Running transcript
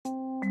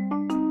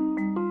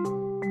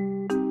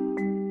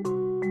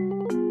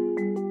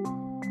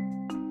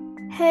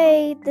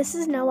Hey, this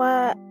is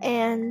Noah,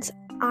 and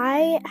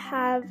I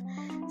have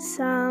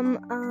some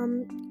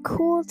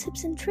cool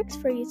tips and tricks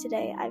for you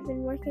today. I've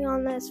been working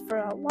on this for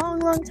a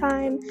long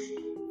time,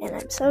 and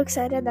I'm so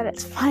excited that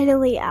it's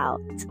finally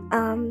out.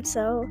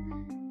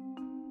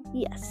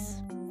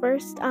 Yes.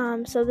 First,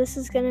 so this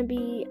is going to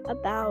be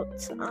about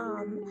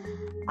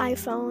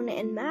iPhone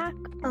and Mac.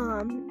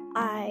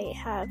 I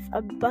have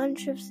a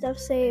bunch of stuff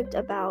saved,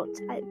 about,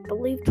 I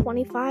believe,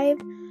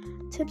 25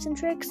 tips and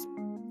tricks.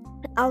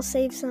 I'll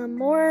save some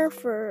more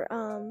for,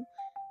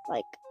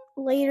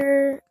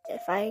 later.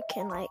 If I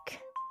can,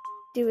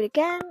 do it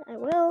again, I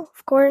will,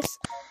 of course.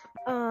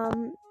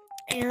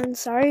 And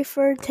sorry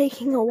for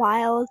taking a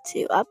while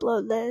to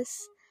upload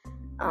this.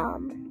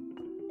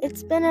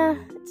 It's been a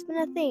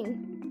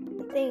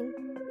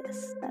thing.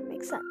 Yes, that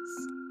makes sense.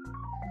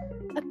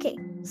 Okay,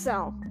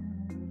 so,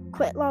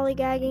 quit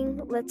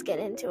lollygagging, let's get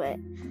into it.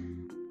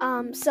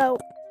 So,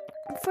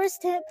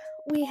 first tip,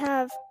 we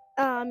have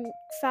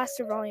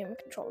faster volume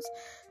controls.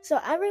 So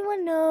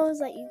everyone knows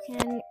that you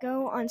can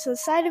go onto the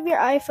side of your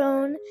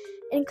iPhone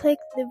and click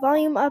the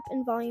volume up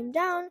and volume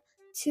down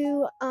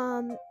to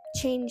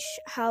change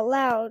how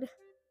loud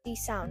the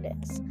sound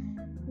is.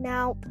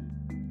 Now,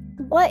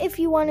 what if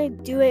you want to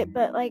do it,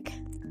 but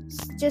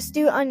just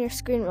do it on your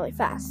screen really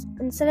fast?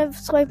 Instead of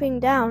swiping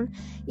down,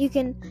 you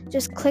can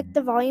just click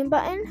the volume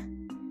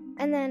button,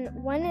 and then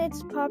when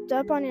it's popped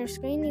up on your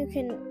screen, you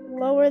can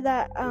lower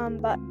that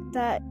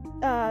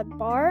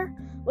bar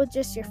with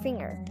just your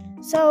finger.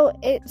 So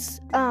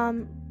it's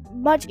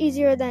much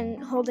easier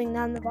than holding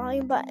down the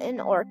volume button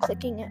or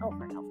clicking it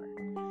over and over.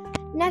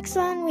 Next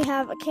one, we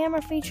have a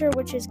camera feature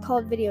which is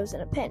called Videos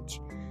in a Pinch.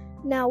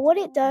 Now what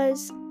it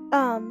does,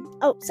 on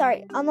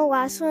the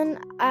last one,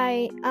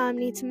 I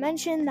need to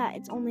mention that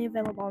it's only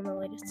available on the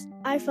latest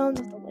iPhones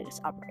with the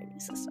latest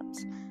operating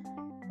systems.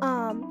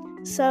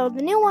 So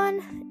the new one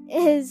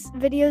is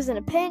Videos in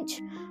a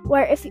Pinch,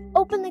 where if you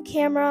open the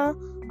camera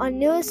on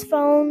newest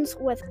phones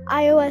with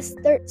iOS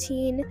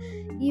 13,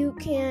 you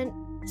can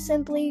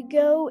simply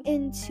go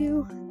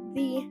into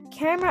the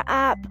camera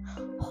app,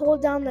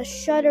 hold down the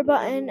shutter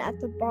button at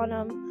the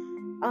bottom,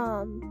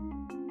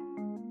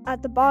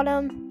 the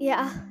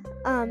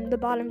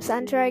bottom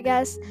center, I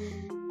guess,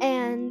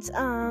 and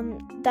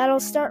that'll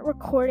start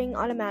recording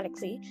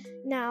automatically.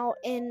 Now,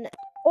 in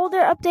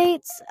older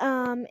updates,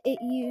 it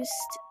used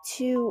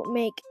to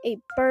make a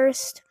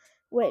burst,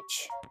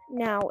 which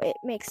now it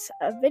makes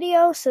a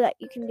video so that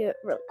you can do it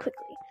really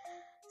quickly.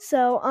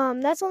 So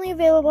that's only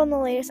available on the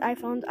latest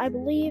iPhones. I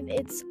believe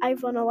it's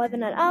iPhone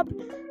 11 and up.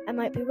 I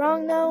might be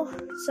wrong though.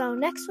 So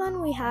next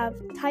one, we have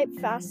Type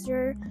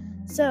Faster.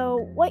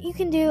 So what you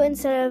can do,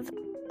 instead of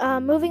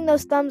moving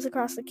those thumbs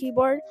across the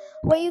keyboard,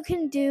 what you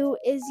can do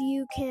is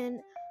you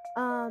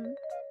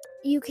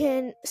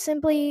can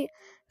simply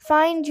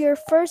find your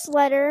first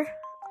letter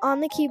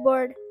on the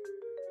keyboard,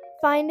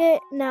 find it,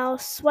 now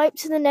swipe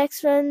to the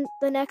next one,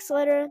 the next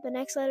letter,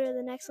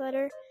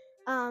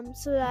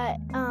 so that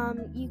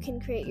you can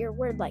create your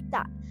word like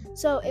that.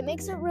 So it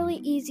makes it really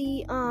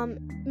easy.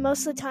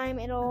 Most of the time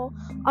it'll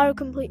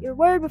autocomplete your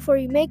word before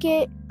you make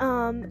it,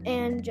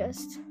 and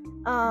just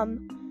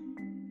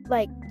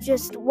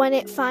when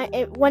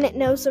it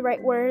knows the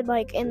right word,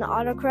 like in the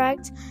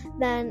autocorrect,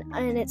 then,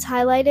 and it's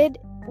highlighted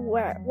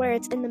where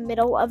it's in the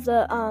middle of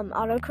the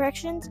auto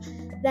corrections,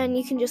 then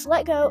you can just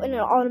let go and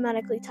it'll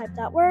automatically type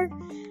that word,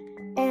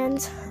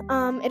 and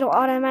it'll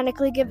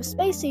automatically give a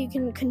space so you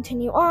can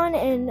continue on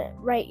and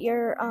write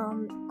your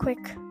quick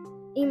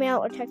email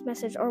or text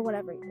message or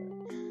whatever you're doing.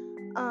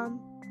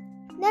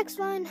 Next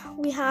one,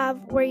 we have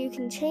where you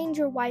can change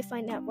your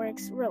Wi-Fi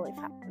networks really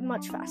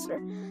much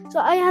faster. So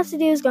all you have to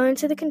do is go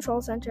into the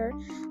control center.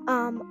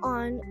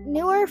 On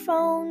newer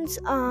phones,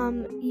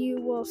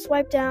 you will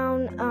swipe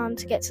down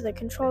to get to the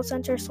control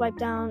center. Swipe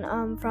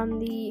down from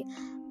the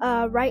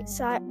right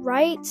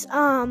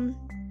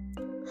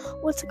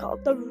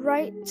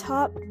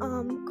top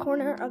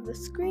corner of the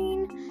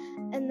screen,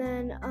 and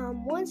then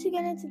once you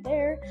get into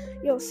there,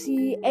 you'll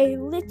see a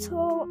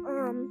little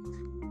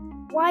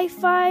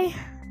Wi-Fi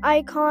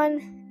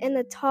icon in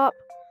the top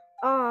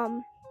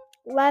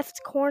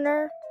left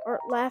corner, or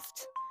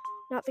left,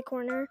 not the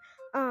corner.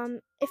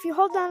 If you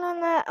hold down on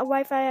that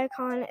Wi-Fi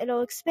icon,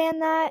 it'll expand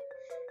that,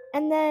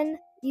 and then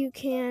you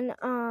can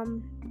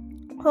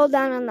hold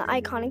down on the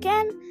icon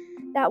again.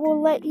 That will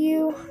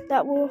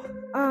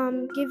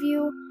give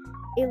you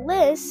a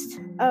list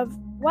of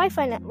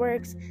Wi-Fi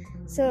networks,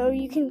 so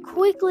you can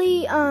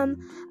quickly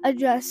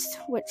adjust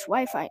which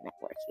Wi-Fi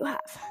network you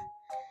have.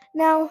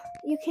 Now,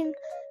 you can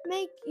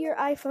make your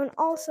iPhone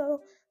also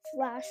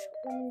flash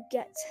when you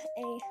get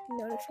a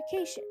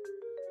notification.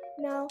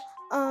 Now,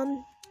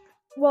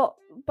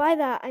 by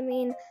that I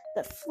mean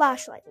the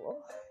flashlight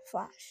will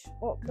flash.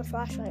 Well, the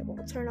flashlight will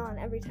turn on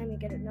every time you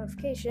get a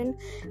notification.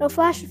 It'll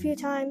flash a few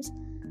times.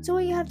 So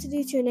what you have to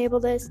do to enable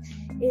this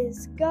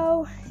is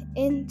go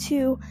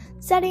into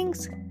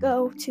settings,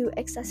 go to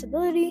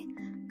accessibility,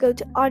 go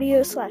to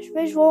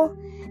audio/visual,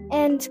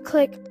 and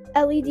click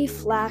LED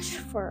flash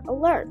for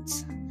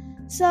alerts.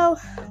 So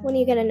when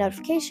you get a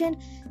notification,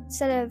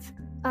 instead of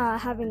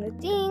having the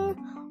ding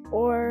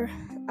or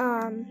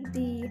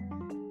the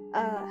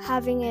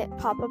having it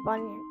pop up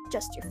on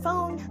just your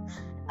phone.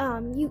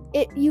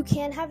 You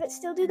can have it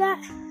still do that,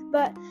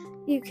 but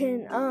you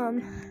can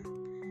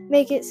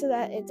make it so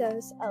that it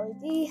does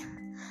LED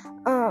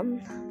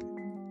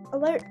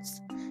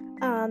alerts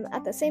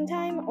at the same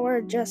time,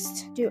 or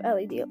just do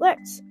LED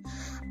alerts.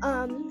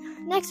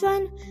 Next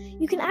one,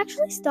 you can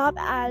actually stop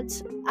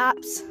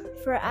apps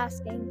for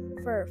asking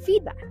for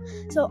feedback.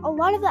 So a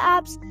lot of the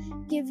apps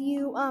give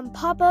you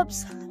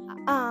pop-ups.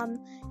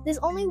 This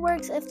only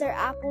works if they're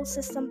Apple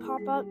system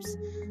pop-ups.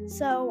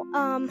 So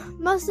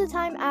most of the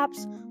time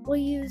apps will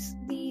use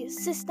the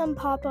system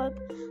pop-up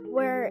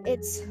where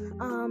it's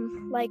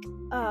like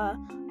a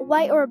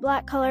white or a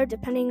black color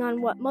depending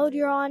on what mode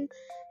you're on,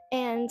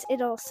 and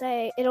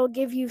it'll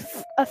give you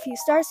a few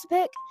stars to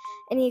pick,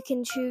 and you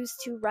can choose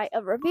to write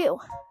a review.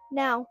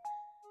 Now,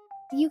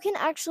 you can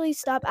actually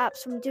stop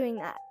apps from doing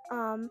that.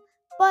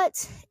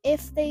 But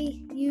if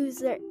they use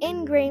their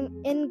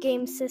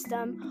in-game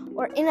system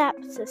or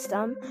in-app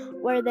system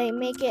where they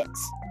make it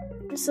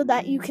so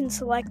that you can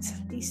select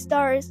these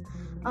stars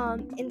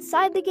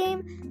inside the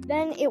game,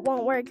 then it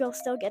won't work. You'll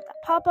still get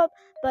that pop-up,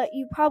 but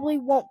you probably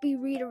won't be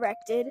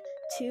redirected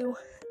to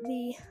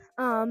the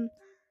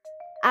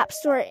App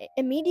Store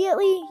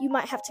immediately. You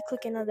might have to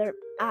click another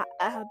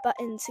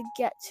button to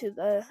get to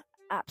the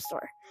App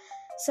Store.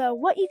 So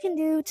what you can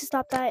do to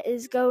stop that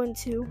is go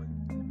into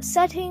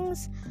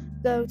settings,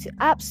 go to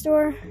App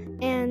Store,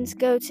 and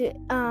go to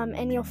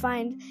and you'll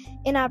find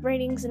in-app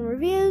ratings and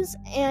reviews,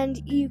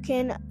 and you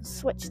can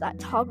switch that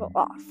toggle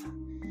off.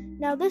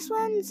 Now this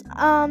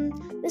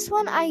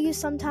one I use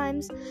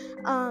sometimes.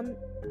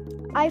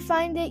 I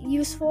find it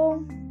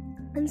useful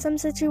in some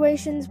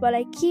situations, but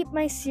I keep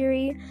my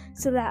Siri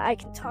so that I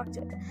can talk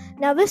to it.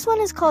 Now this one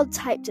is called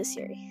Type to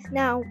Siri.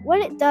 Now what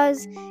it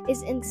does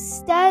is,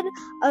 instead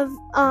of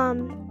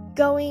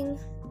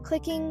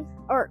clicking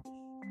or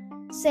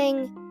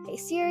saying, "Hey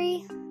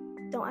Siri,"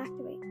 don't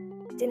activate.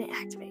 It didn't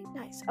activate.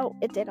 Nice. Oh,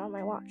 it did on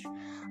my watch.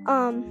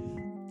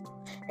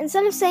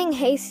 Instead of saying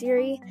 "Hey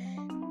Siri,"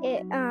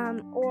 it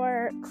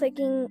or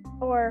clicking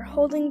or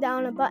holding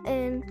down a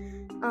button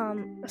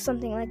or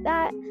something like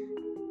that,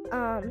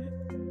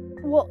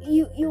 well,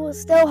 you will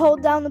still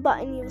hold down the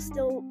button, you will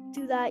still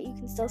do that, you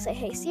can still say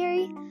 "Hey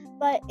Siri,"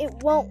 but it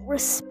won't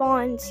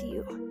respond to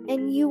you,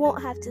 and you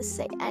won't have to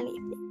say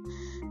anything.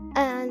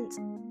 And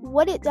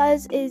what it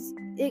does is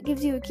it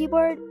gives you a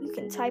keyboard. You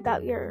can type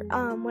out your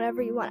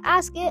whatever you want to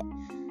ask it,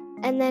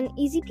 and then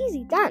easy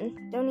peasy, done.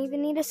 Don't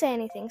even need to say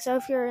anything. So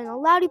if you're in a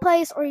loudy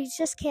place or you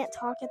just can't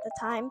talk at the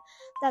time,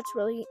 that's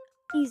really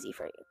easy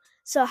for you.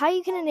 So how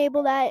you can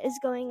enable that is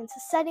going into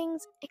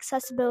settings,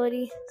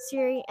 accessibility,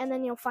 Siri, and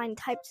then you'll find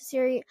Type to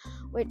Siri,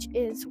 which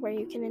is where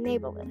you can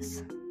enable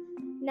this.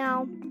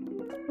 Now,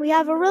 we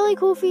have a really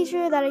cool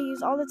feature that I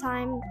use all the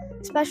time,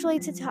 especially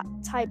to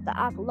type the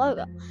Apple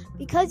logo.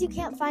 Because you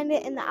can't find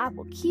it in the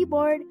Apple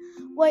keyboard,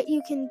 what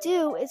you can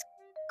do is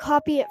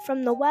copy it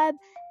from the web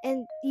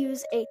and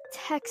use a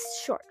text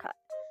shortcut.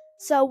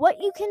 So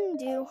what you can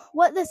do,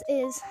 what this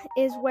is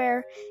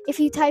where if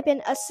you type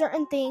in a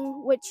certain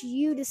thing which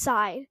you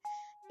decide,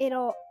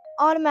 it'll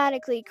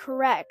automatically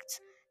correct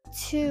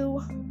to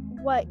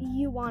what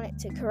you want it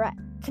to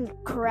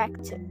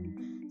correct to.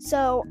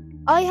 So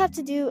all you have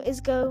to do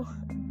is go.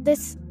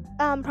 This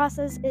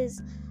process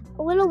is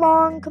a little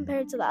long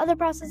compared to the other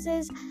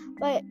processes,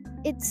 but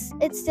it's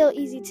still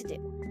easy to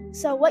do.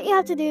 So what you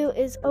have to do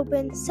is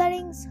open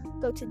settings,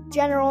 go to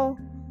general,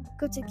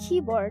 go to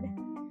keyboard,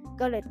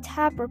 go to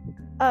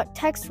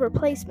text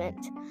replacement,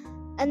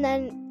 and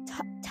then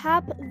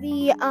tap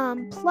the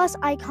plus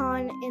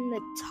icon in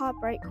the top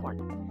right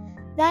corner.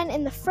 Then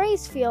in the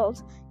phrase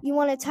field, you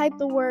want to type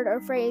the word or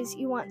phrase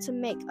you want to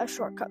make a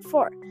shortcut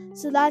for.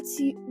 So that's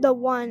the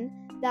one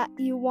that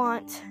you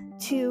want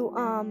to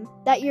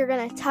that you're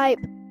going to type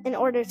in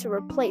order to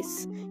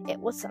replace it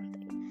with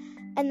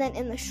something. And then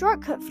in the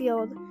shortcut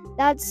field,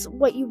 that's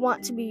what you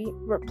want to be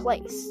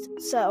replaced.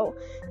 So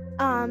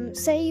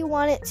say you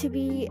want it to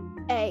be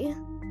A,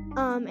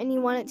 and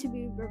you want it to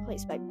be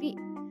replaced by B.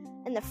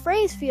 In the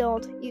phrase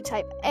field, you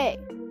type A.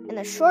 In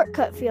the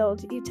shortcut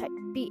field, you type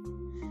B.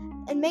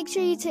 And make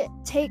sure you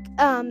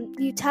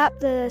you tap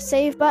the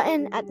save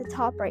button at the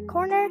top right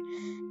corner,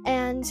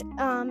 and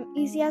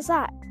easy as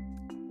that.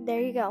 There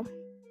you go.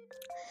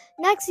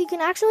 Next, you can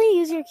actually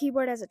use your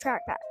keyboard as a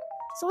trackpad.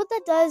 So what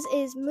that does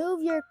is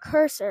move your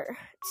cursor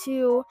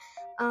to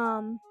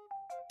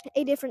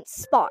a different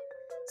spot.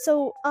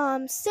 So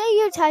say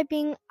you're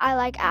typing "I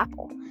like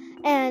Apple,"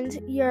 and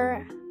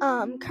your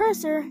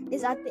cursor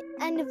is at the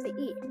end of the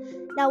E.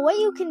 Now what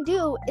you can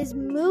do is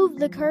move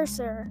the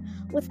cursor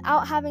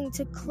without having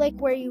to click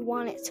where you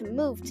want it to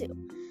move to.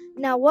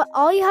 Now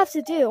all you have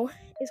to do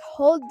is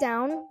hold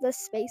down the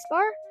space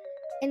bar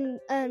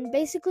and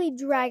basically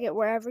drag it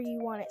wherever you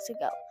want it to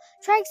go.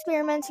 Try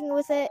experimenting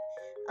with it.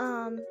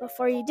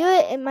 Before you do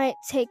it, it might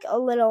take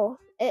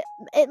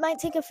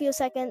a few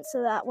seconds,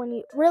 so that when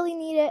you really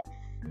need it,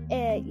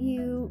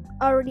 you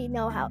already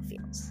know how it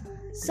feels.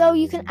 So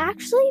you can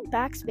actually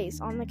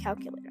backspace on the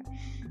calculator.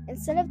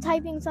 Instead of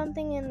typing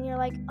something and you're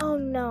like, oh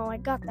no, I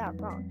got that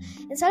wrong.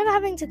 Instead of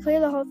having to clear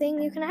the whole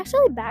thing, you can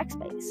actually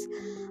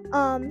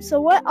backspace. So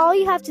what all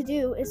you have to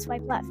do is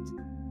swipe left.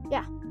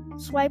 Yeah,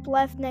 swipe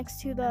left next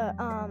to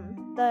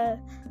the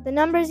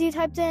numbers you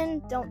typed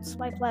in. Don't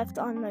swipe left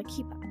on the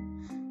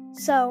keypad.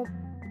 So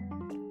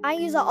I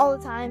use it all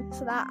the time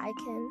so that I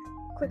can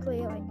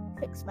quickly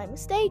fix my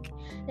mistake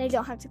and I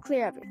don't have to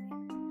clear everything.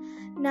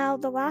 Now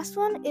the last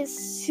one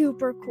is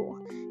super cool.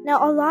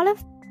 Now a lot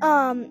of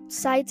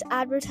sites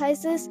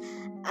advertise this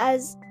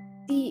as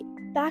the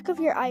back of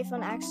your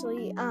iPhone.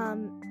 Actually,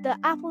 the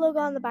Apple logo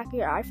on the back of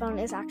your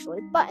iPhone is actually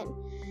a button.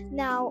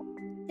 Now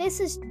this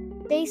is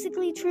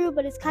basically true,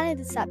 but it's kind of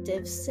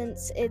deceptive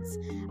since it's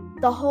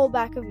the whole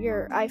back of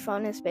your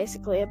iPhone is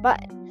basically a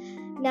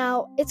button.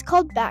 Now it's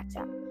called back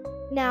tap.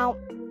 Now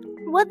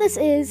what this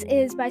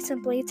is by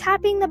simply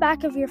tapping the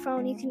back of your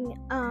phone, you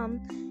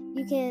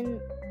can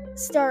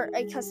start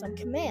a custom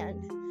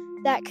command.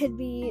 That could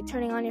be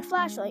turning on your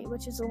flashlight,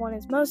 which is the one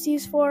it's most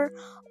used for,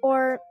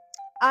 or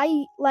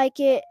I like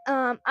it.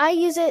 I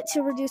use it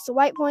to reduce the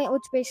white point,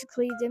 which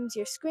basically dims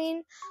your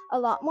screen a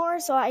lot more.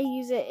 So I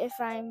use it if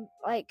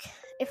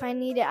I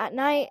need it at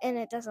night and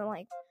it doesn't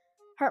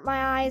hurt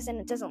my eyes and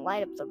it doesn't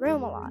light up the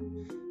room a lot.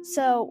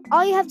 So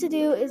all you have to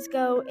do is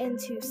go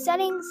into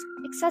settings,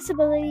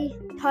 accessibility,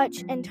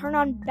 touch, and turn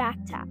on back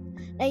tap.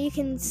 Now you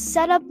can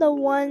set up the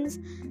ones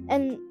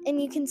and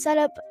you can set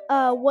up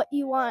what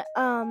you want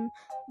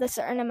the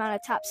certain amount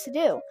of taps to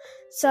do.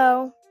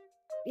 So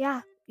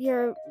yeah,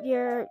 the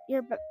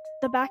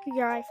back of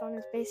your iPhone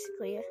is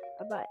basically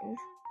a button.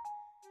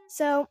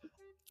 So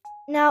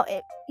now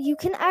you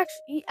can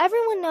actually,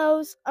 everyone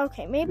knows,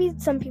 okay, maybe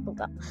some people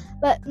don't,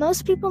 but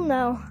most people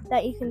know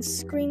that you can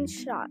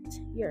screenshot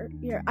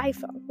your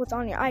iPhone, what's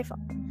on your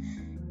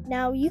iPhone.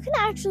 Now you can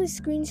actually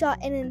screenshot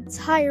an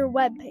entire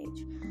web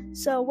page.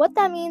 So what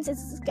that means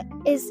is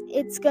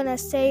it's gonna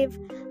save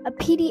a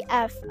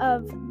PDF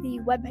of the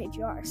web page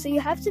you are. So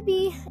you have to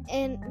be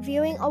in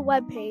viewing a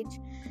web page,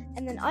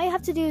 and then all you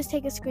have to do is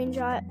take a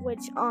screenshot,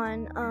 which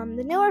on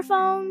the newer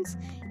phones,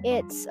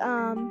 it's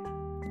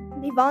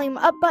the volume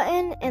up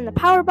button and the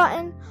power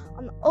button.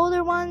 On the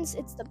older ones,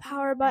 it's the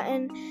power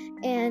button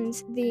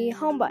and the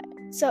home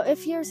button. So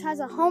if yours has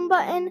a home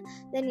button,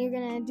 then you're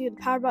gonna do the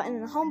power button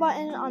and the home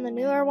button. On the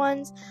newer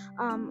ones,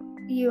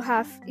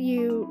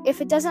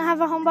 if it doesn't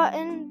have a home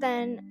button,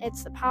 then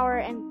it's the power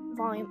and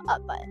volume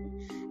up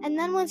button. And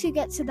then once you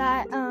get to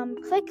that,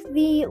 click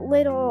the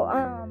little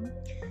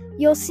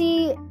you'll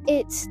see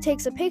it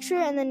takes a picture,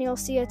 and then you'll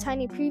see a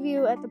tiny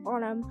preview at the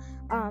bottom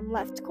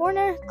left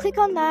corner. Click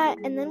on that,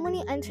 and then when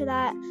you enter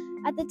that,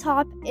 at the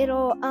top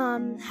it'll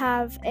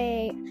have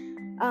a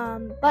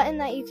button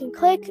that you can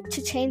click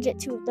to change it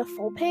to the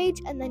full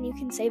page, and then you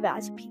can save it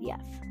as a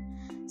PDF.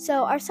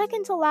 So our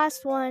second to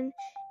last one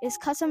is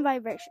custom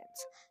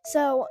vibrations.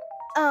 So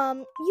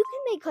you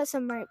can make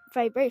custom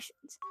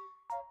vibrations,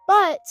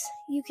 but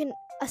you can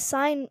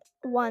assign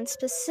one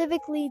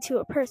specifically to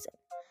a person.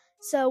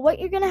 So what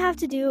you're going to have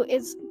to do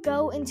is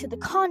go into the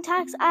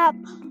Contacts app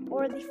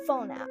or the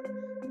Phone app.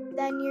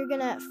 Then you're going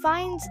to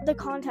find the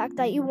contact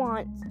that you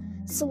want,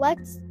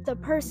 select the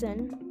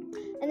person,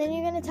 and then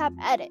you're going to tap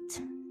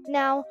Edit.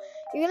 Now,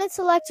 you're going to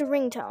select a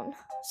ringtone.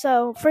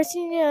 So first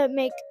you need to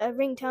make a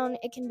ringtone.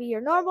 It can be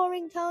your normal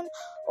ringtone,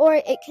 or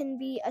it can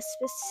be a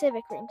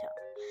specific ringtone.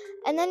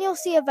 And then you'll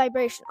see a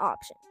vibration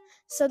option.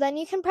 So then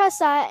you can press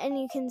that and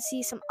you can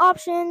see some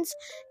options,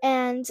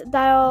 and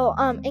that'll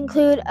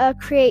include a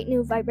create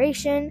new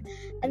vibration,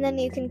 and then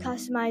you can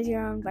customize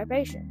your own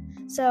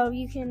vibration. So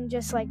you can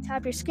just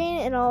tap your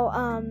screen, and it'll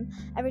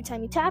every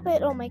time you tap it,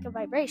 it'll make a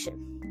vibration.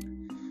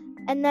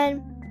 And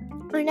then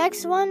our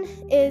next one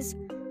is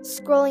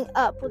scrolling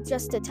up with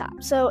just a tap.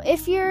 So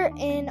if you're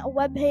in a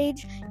web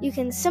page, you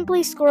can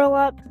simply scroll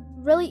up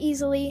really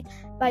easily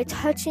by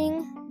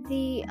touching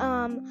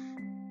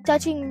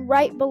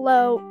right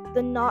below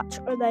the notch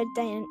or the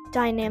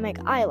dynamic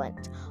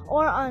island.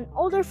 Or on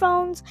older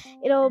phones,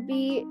 it'll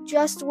be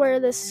just where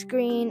the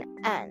screen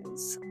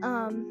ends.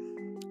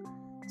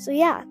 So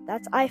yeah,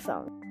 that's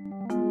iPhone.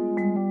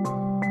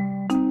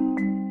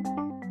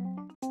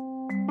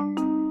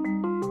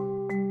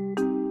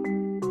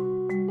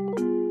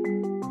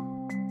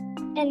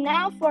 And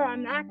now for our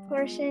Mac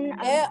portion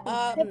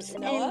of tips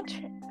and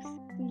tricks.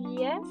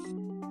 Yes,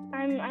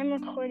 I'm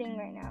recording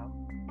right now.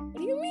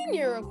 What do you mean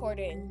you're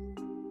recording?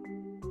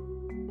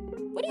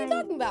 What are you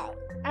talking about?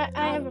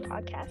 I have a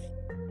podcast.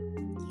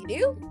 You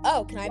do?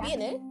 Oh, can I be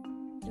in it?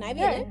 Can I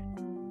be in it?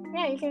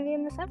 Yeah, you can be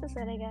in this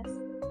episode, I guess.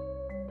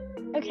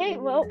 Okay,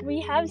 well,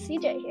 we have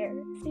CJ here.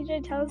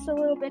 CJ, tell us a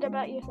little bit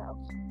about yourself.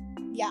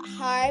 Yeah,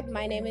 hi,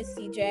 my name is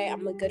CJ.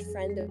 I'm a good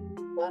friend of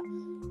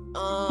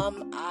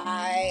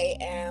I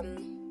am,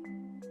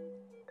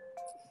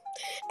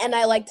 and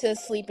I like to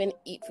sleep and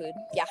eat food.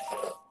 Yeah.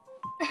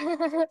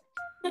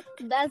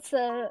 That's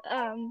a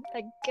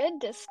good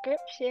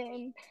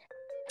description.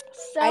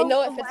 So I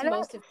know it fits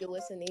most if you're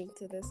listening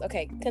to this.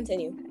 Okay,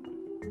 continue.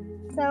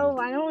 So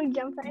why don't we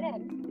jump right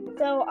in?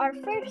 So our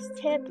first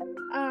tip,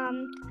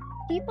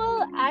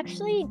 people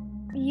actually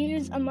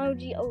use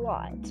emoji a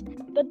lot,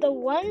 but the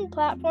one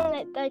platform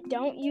that I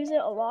don't use it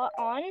a lot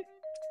on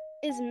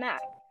is Mac.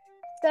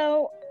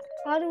 So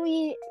how do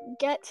we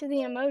get to the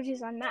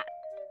emojis on Mac?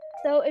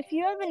 So if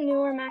you have a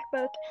newer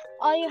MacBook,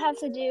 all you have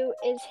to do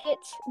is hit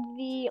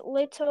the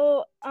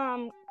little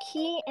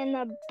key in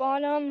the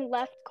bottom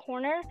left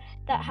corner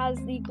that has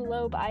the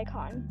globe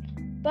icon.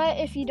 But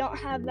if you don't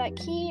have that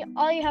key,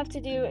 all you have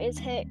to do is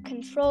hit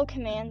Control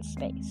Command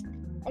Space.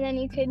 And then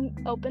you can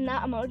open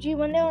that emoji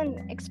window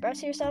and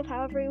express yourself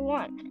however you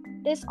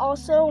want. This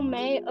also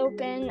may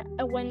open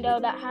a window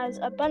that has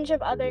a bunch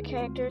of other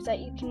characters that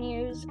you can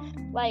use,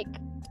 like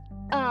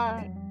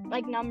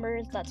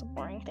numbers. That's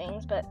boring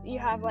things, but you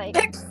have like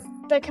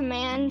the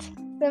command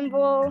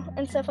symbol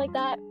and stuff like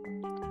that.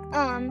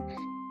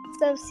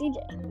 So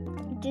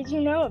CJ, did you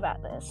know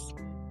about this?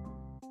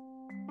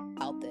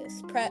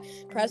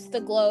 Press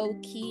the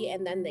globe key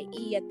and then the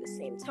E at the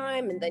same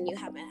time, and then you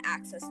have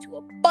access to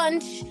a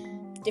bunch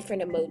of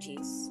different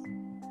emojis.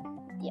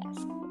 Yes.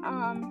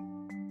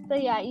 So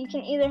yeah, you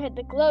can either hit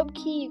the globe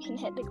key, you can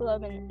hit the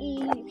globe and E,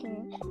 you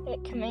can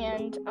hit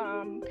command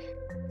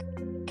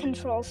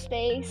Control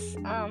Space,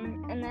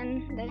 and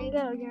then there you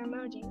go, your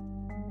emoji.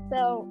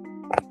 So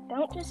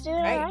don't just do it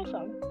on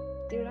iPhone,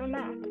 do it on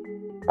Mac.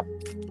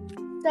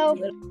 So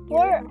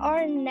for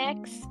our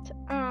next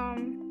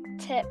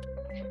tip,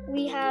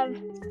 we have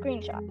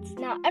screenshots.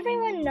 Now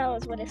everyone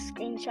knows what a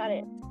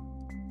screenshot is,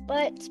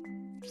 but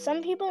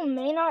some people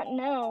may not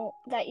know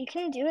that you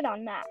can do it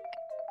on Mac.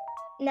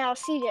 Now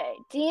CJ,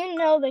 do you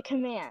know the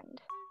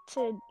command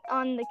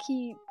on the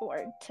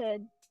keyboard to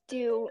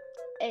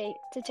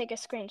take a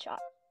screenshot?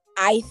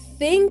 I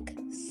think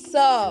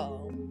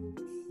so.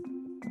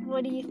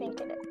 What do you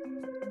think it is?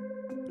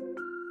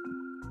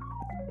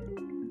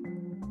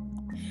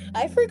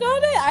 I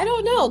forgot it. I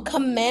don't know.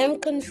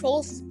 Command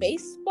Control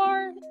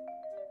Spacebar?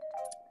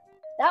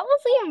 That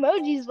was the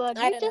emojis book.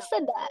 You just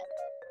said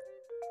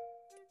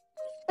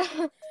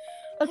that.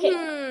 Okay.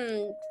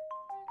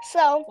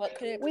 So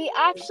we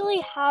actually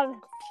have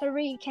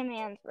 3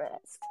 commands for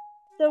this.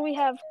 So we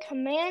have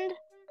Command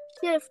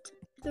Shift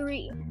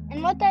 3,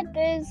 and what that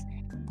does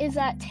is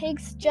that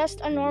takes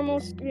just a normal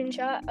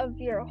screenshot of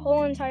your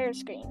whole entire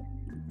screen.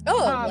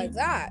 Oh, like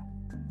that?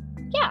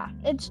 Yeah,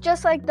 it's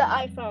just like the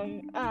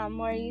iPhone,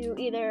 where you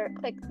either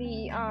click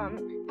the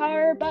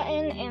power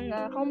button and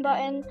the home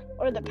button,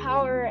 or the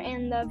power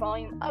and the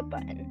volume up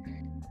button.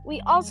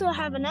 We also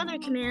have another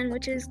command,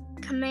 which is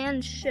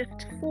Command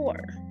Shift 4,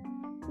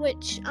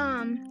 which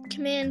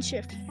Command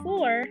Shift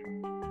 4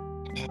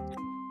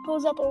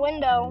 pulls up a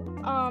window,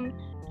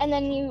 and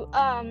then you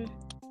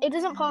it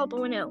doesn't pull up a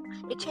window.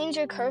 It changes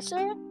your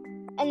cursor,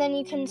 and then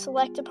you can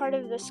select a part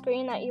of the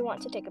screen that you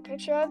want to take a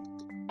picture of,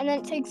 and then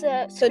it takes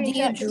a screenshot. So do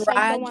you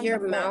drag your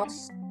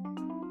mouse?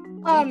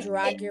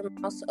 Your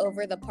mouse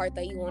over the part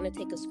that you want to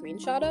take a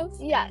screenshot of?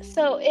 Yeah,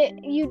 so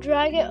you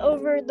drag it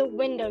over the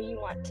window you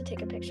want to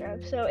take a picture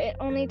of. So it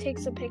only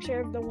takes a picture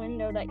of the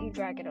window that you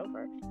drag it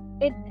over.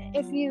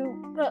 If you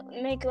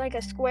make like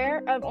a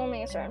square of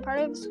only a certain part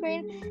of the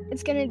screen,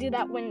 it's gonna do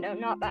that window,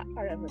 not that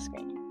part of the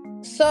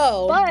screen.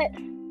 So, but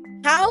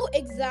how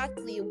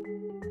exactly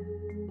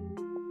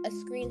a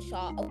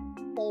screenshot of a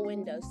whole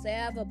window? Say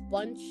I have a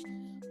bunch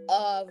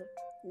of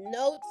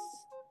notes,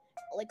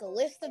 like a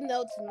list of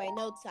notes in my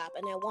notes app,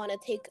 and I want to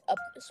take a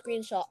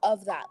screenshot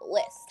of that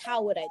list.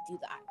 How would I do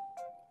that?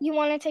 You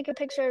want to take a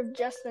picture of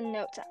just the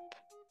notes app.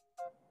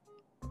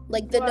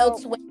 Like the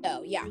notes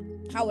window, yeah.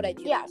 How would I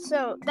do that? Yeah,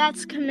 so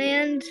that's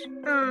Command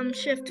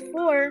Shift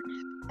 4,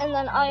 and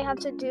then all you have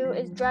to do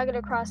is drag it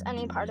across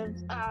any part of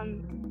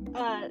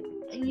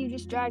you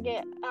just drag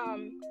it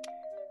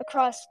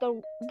across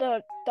the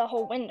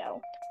whole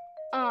window.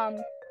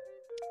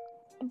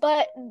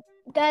 But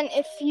then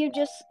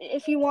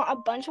if you want a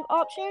bunch of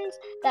options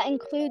that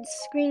includes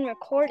screen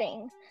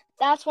recording,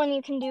 that's when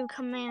you can do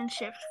Command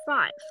Shift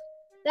 5.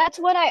 That's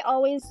what I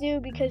always do,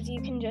 because you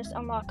can just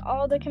unlock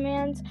all the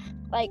commands,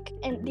 like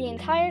in the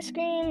entire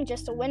screen,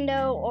 just a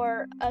window,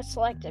 or a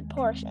selected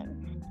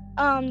portion.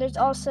 There's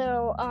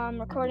also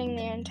recording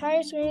the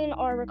entire screen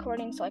or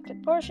recording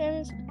selected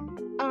portions.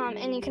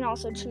 And you can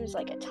also choose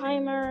like a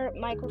timer,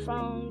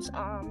 microphones,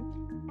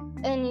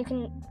 and you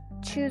can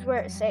choose where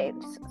it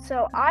saves.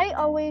 So I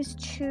always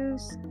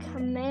choose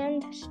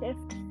Command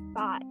Shift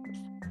 5.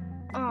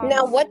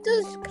 Now, what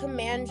does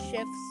Command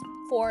Shift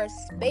 4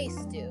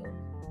 space do?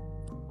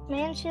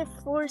 Command Shift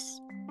 4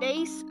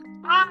 space.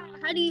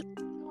 How do you?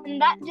 And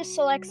that just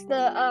selects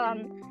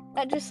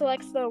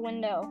the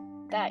window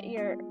that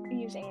you're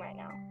using right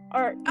now.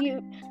 Or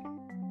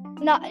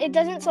it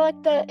doesn't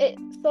select it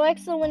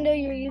selects the window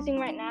you're using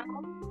right now,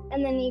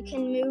 and then you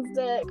can move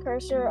the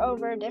cursor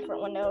over a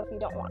different window if you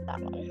don't want that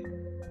one.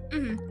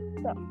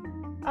 So,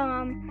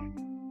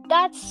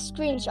 that's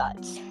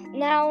screenshots.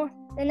 Now,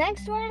 the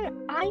next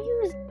one I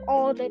use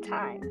all the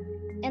time,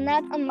 and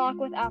that's unlock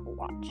with Apple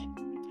Watch.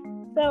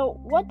 So,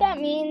 what that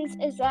means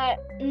is that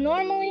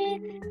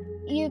normally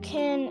you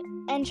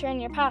can enter in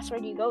your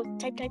password. You go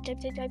type,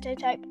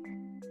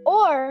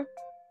 Or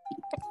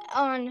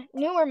on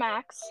newer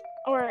Macs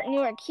or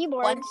newer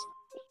keyboards,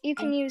 you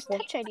can use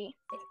Touch ID.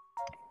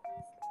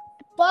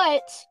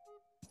 But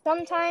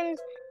sometimes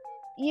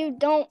you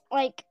don't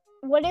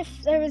what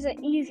if there was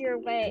an easier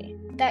way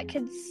that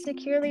could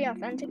securely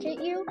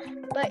authenticate you,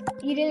 but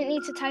you didn't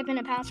need to type in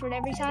a password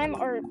every time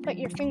or put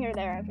your finger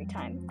there every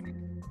time?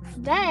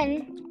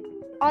 Then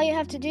all you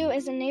have to do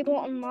is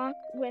enable unlock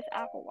with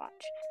Apple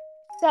Watch.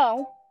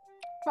 So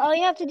all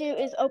you have to do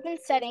is open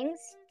settings,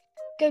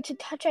 go to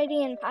Touch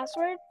ID and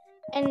password,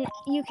 and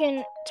you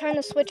can turn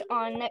the switch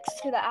on next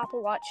to the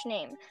Apple Watch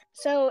name.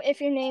 So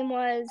if your name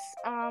was,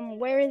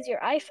 where is your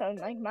iPhone,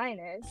 like mine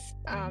is,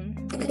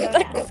 don't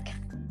ask.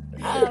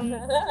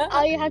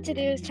 All you have to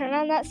do is turn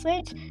on that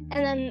switch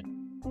and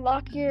then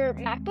lock your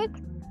MacBook.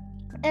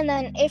 And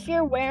then if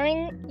you're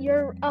wearing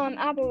your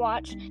Apple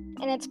Watch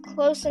and it's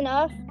close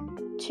enough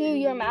to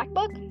your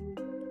MacBook,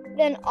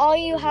 then all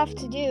you have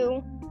to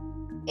do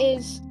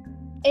is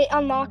it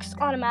unlocks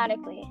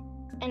automatically.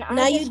 And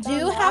now you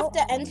do have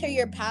to enter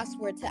your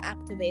password to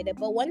activate it,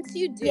 but once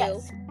you do,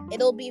 yes,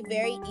 it'll be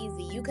very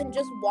easy. You can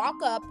just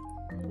walk up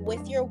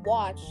with your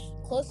watch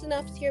close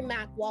enough to your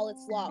Mac while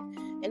it's locked,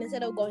 and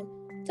instead of going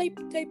type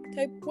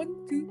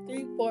 1 2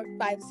 3 4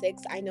 5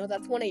 6, I know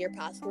that's one of your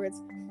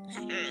passwords.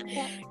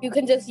 You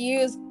can just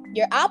use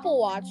your Apple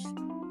Watch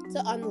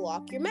to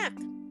unlock your Mac.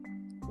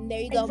 And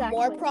there you go. Exactly.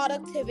 More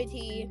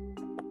productivity,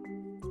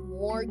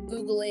 more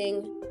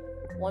Googling,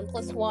 1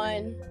 +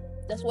 1.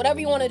 That's whatever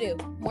you want to do.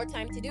 More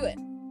time to do it.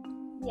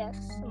 Yes,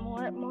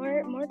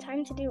 more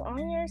time to do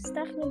on your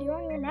stuff you do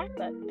on your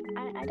MacBook.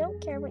 I don't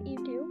care what you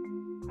do.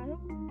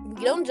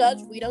 We don't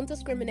judge. We don't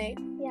discriminate.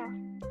 Yeah.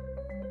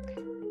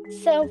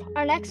 So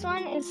our next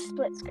one is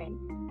split screen.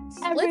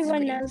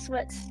 Everyone knows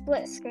what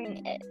split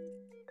screen is.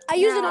 I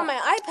use it on my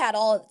iPad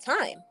all the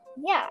time.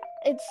 Yeah,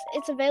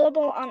 it's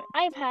available on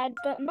iPad,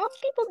 but most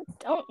people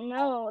don't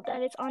know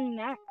that it's on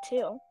Mac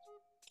too.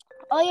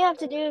 All you have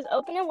to do is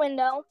open a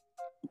window,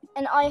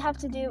 and all you have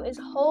to do is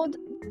hold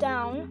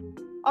down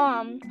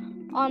on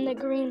the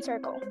green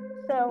circle.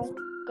 So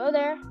go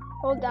there,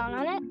 hold down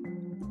on it,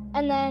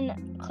 and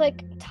then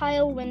click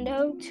tile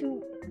window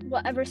to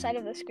whatever side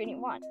of the screen you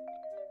want.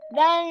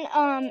 Then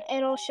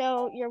it'll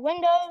show your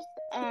windows,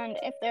 and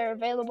if they're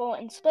available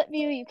in split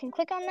view, you can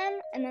click on them,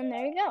 and then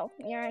there you go.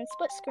 You're in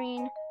split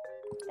screen.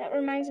 That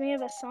reminds me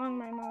of a song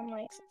my mom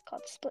likes. It's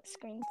called Split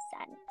Screen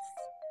Sadness.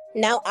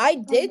 Now, I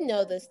did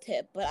know this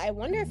tip, but I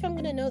wonder if I'm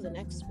going to know the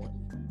next one.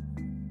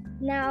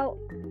 Now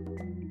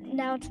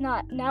it's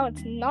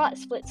not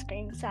split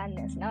screen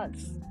sadness. Now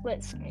it's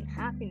split screen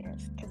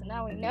happiness, because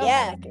now we know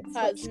how to do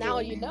split screen. Now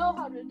you know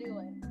how to do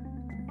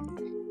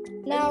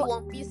it. Now you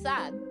won't be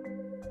sad.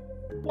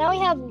 Now we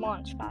have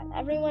Launchpad.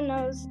 Everyone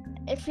knows,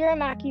 if you're a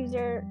Mac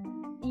user,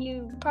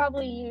 you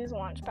probably use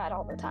Launchpad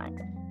all the time.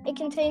 It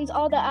contains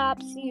all the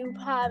apps you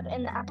have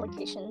in the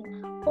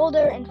application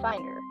folder and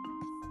finder.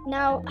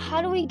 Now,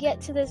 how do we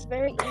get to this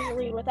very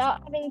easily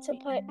without having to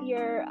put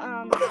your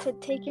to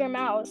take your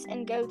mouse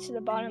and go to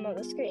the bottom of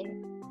the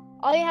screen?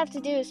 All you have to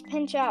do is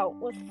pinch out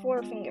with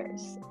 4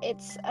 fingers.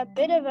 It's a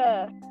bit of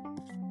a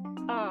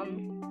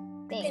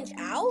thing. Pinch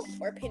out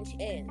or pinch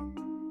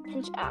in?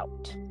 Pinch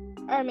out.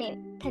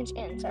 Pinch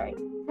in, sorry.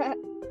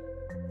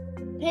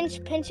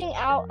 Pinching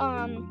out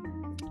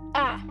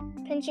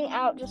pinching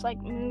out just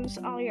moves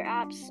all your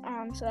apps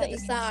so that to the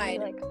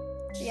side.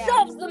 Yeah.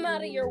 Shoves them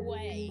out of your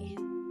way.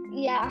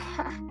 Yeah.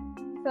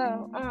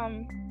 So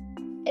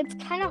it's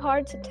kind of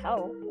hard to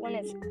tell when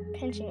it's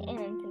pinching in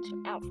and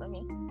pinching out for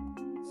me.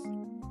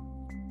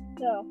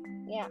 So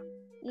yeah,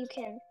 you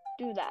can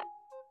do that.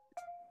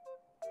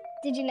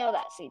 Did you know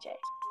that, CJ?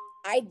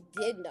 I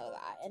did know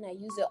that, and I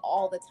use it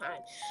all the time.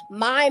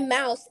 My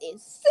mouse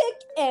is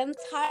sick and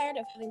tired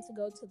of having to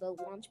go to the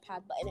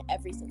Launchpad button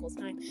every single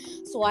time.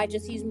 So I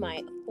just use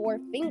my 4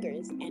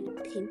 fingers and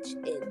pinch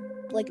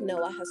in, like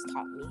Noah has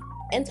taught me.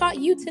 And taught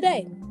you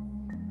today.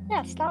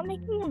 Yeah, stop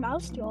making your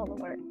mouse do all the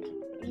work.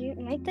 You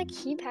make the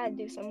keypad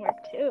do some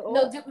work too.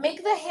 No,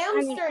 make the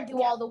hamster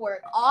do all the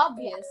work,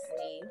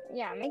 obviously.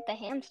 Yeah, make the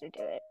hamster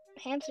do it.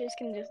 Hamsters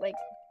can just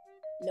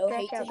no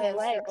stretch hate out to their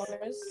hamster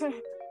legs. owners.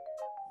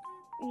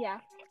 Yeah.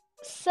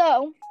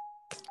 So,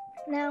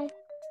 now,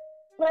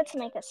 let's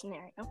make a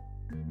scenario.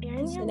 You're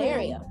in your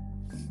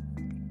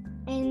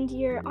room, and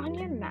you're on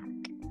your Mac,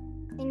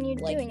 and you're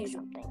doing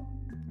something.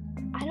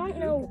 I don't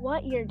know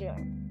what you're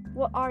doing.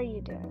 What are you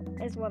doing,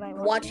 is what I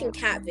want. Watching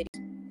cat videos.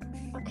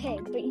 Okay,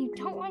 but you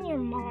don't want your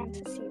mom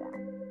to see that.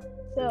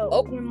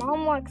 So, your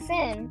mom walks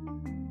in,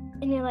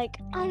 and you're like,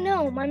 oh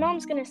no, my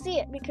mom's gonna see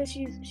it, because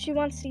she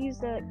wants to use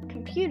the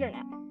computer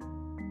now.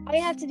 All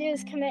you have to do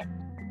is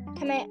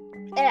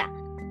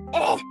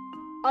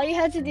all you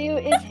have to do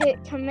is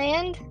hit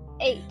Command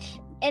H,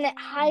 and it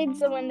hides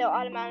the window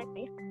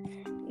automatically.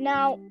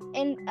 Now,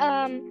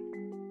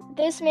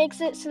 this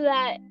makes it so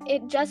that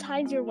it just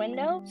hides your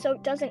window, so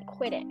it doesn't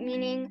quit it,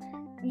 meaning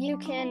you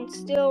can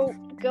still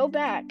go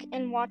back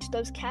and watch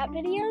those cat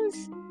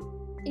videos,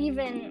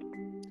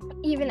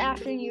 even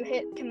after you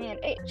hit Command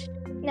H.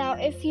 Now,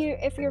 if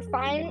you're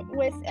fine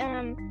with,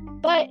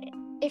 but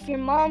if your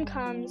mom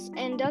comes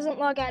and doesn't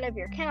log out of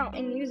your account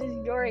and uses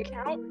your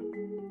account,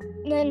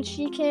 then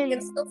she You can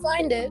can still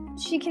find it.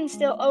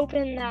 still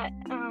open that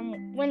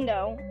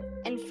window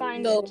and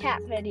find So- the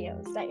cat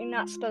videos that you're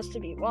not supposed to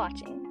be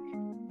watching.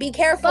 Be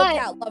careful, But-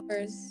 cat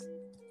lovers.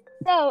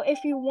 So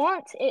if you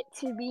want it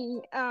to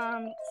be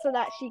so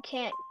that she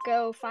can't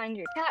go find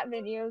your cat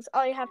videos,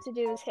 all you have to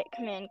do is hit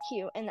Command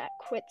Q, and that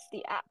quits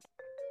the app.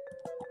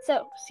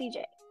 So,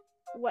 CJ,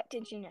 what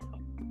did you know?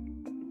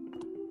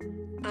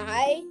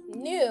 I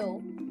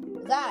knew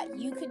that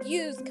you could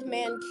use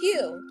Command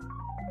Q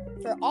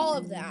for all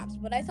of the apps,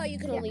 but I thought you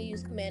could only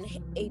use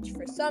Command H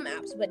for some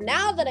apps. But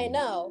now that I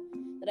know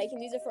that I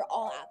can use it for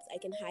all apps, I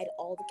can hide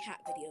all the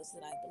cat videos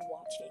that I've been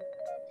watching.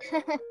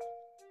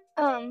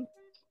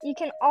 You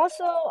can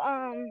also,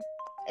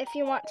 if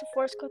you want to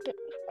force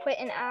quit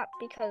an app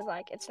because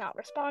like it's not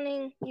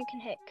responding, you can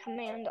hit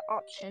Command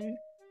Option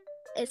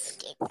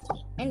Escape,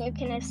 and you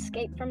can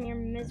escape from your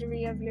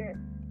misery of your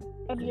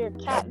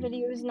cat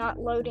videos not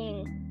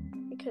loading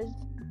because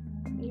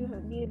you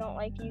don't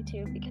like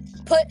YouTube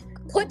because Put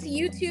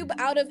YouTube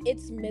out of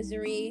its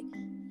misery.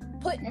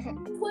 Put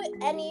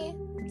any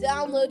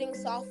downloading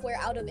software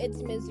out of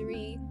its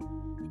misery.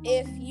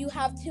 If you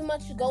have too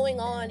much going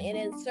on in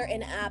a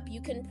certain app,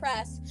 you can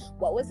press,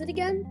 what was it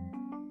again?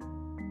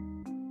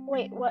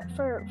 Wait, what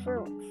for If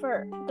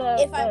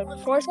the I want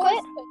to force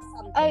quit?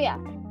 something, Oh yeah,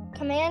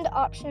 Command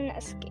Option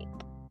Escape.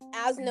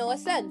 as Noah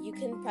said, you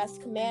can press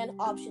Command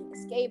Option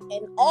Escape,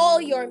 and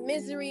all your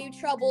misery,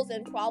 troubles,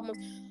 and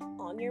problems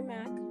on your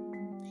Mac,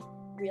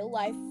 real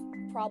life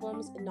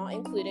problems not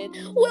included,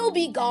 will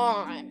be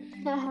gone.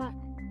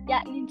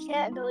 Yeah, you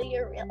can't delete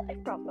your real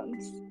life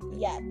problems.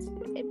 Yet.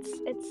 It's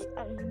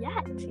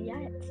yet.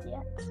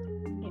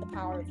 The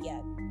power of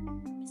yet.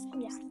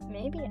 Yeah,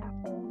 maybe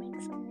Apple will make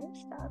some new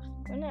stuff.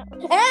 Who knows?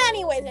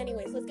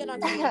 Anyways, let's get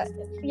on to the next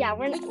tip. Yeah,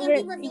 We can't be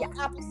revealing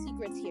Apple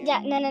secrets here. Yeah,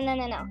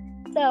 no.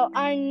 So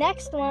our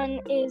next one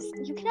is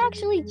you can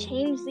actually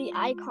change the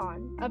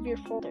icon of your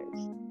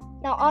folders.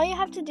 Now all you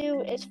have to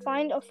do is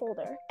find a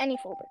folder, any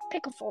folder.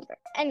 Pick a folder,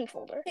 any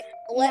folder.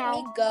 Let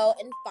me go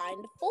and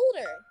find a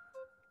folder.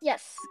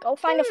 Yes, go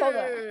find a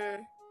folder.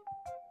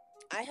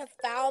 I have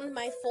found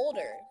my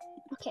folder.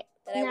 Okay.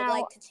 That I would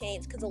like to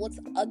change because it looks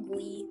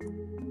ugly.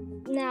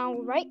 Now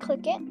right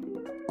click it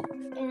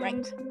and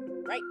right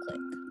click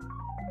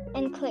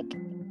and click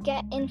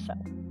Get Info.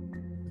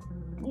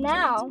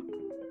 Now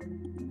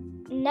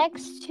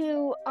next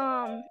to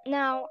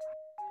now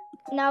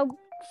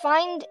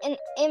find an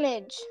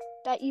image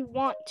that you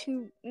want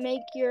to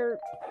make your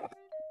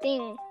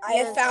thing. I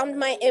have found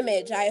my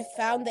image. I have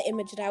found the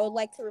image that I would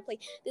like to replace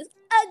this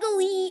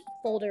ugly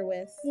folder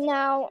with.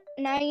 Now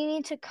you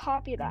need to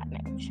copy that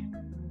image.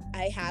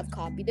 I have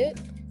copied it.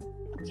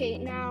 Okay,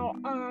 now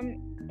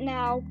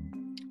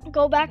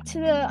go back to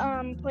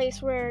the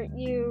place where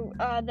you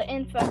the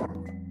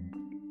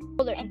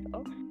folder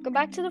info. Go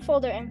back to the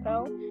folder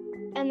info,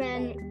 and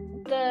then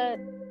the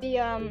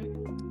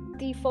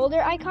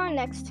folder icon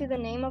next to the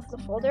name of the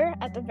folder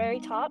at the very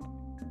top.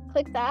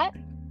 Click that,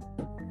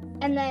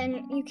 and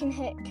then you can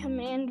hit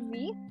Command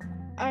V.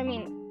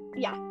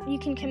 You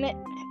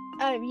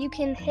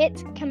can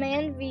hit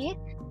Command V,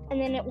 and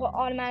then it will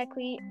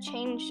automatically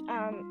change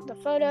the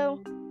photo,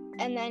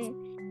 and then,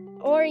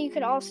 or you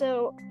could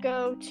also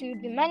go to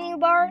the menu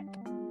bar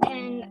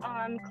and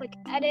click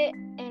Edit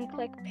and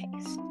click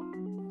Paste.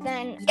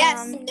 Then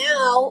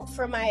now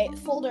for my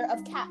folder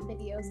of cat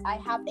videos, I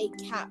have a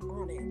cat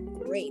on it.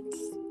 Great.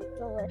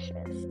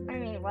 Delicious. I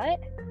mean, what?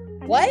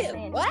 What?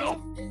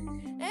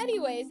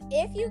 Anyways,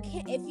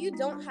 if you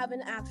don't have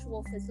an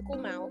actual physical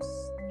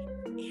mouse,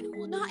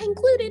 animal not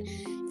included,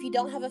 if you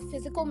don't have a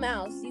physical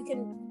mouse, you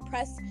can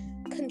press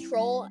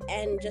Control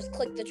and just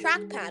click the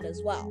trackpad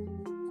as well.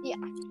 Yeah.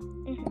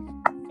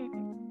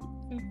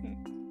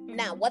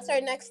 Now, what's our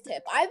next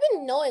tip? I've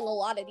been knowing a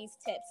lot of these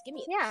tips. Give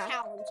me a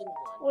challenging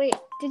one. Wait,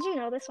 did you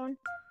know this one?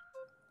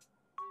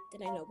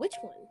 Did I know which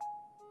one?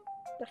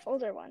 The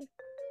folder one.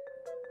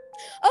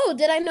 Oh,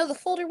 did I know the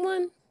folder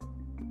one?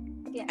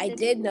 Yeah. I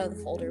did know the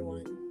folder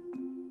one.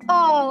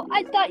 Oh,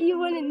 I thought you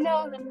wouldn't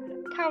know that.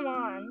 Come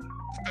on.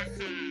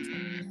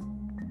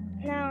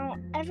 Now,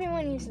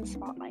 everyone uses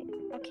Spotlight.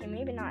 Okay,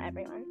 maybe not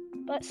everyone,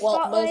 but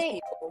Spotlight. Well, most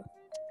people.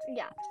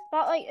 Yeah,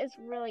 Spotlight is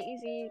really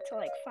easy to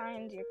like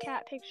find your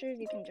cat pictures.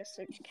 You can just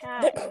search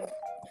cat,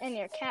 and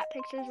your cat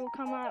pictures will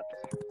come up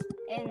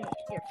in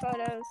your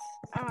photos.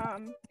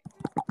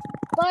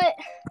 But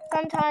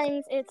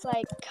sometimes it's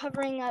like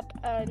covering up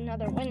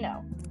another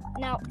window.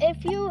 Now,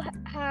 if you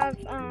have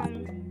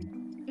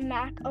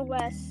Mac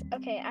OS,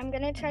 okay, I'm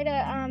gonna try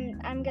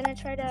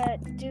to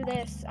do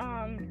this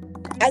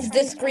as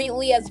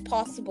discreetly as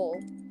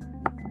possible.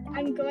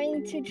 I'm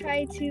going to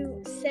try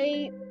to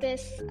say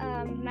this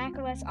Mac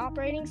OS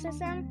operating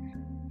system,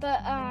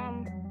 but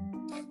I'm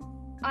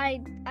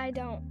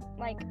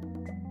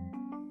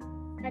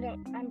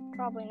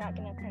probably not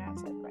gonna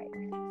pronounce it right.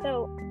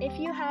 So if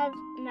you have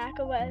Mac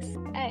OS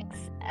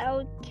X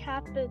El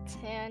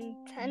Capitan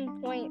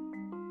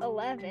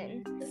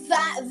 10.11,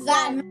 that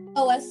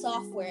OS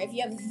software. If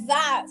you have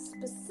that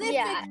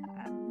specific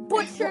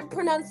butchered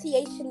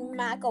pronunciation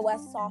Mac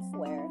OS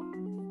software.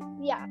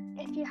 Yeah,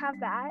 if you have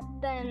that,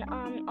 then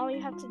all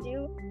you have to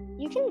do,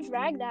 you can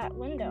drag that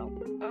window.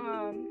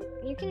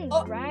 You can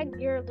drag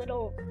your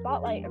little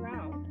spotlight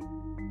around.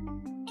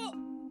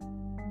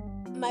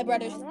 My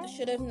brother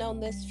should have known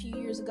this a few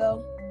years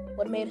ago.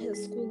 Would have made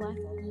his school life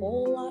a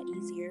whole lot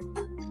easier.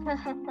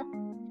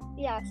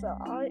 Yeah,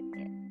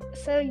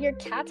 so your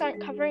cats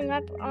aren't covering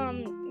up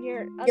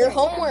your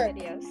homework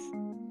videos.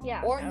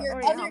 Yeah, or your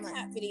other homework.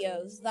 cat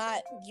videos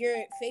that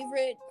your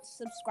favorite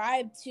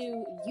subscribed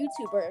to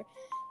YouTuber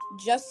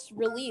just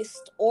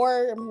released,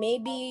 or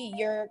maybe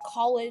your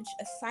college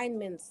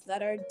assignments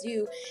that are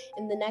due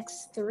in the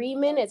next 3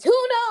 minutes.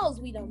 Who knows?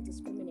 We don't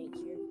discriminate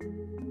here.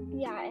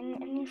 Yeah,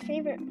 and your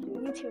favorite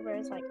YouTuber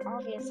is like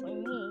obviously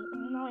me,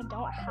 even though I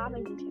don't have a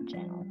YouTube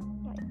channel.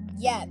 Like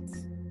Yet.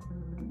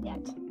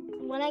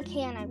 When I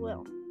can, I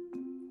will.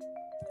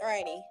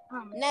 Alrighty.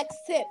 Next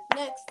tip.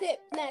 Next tip.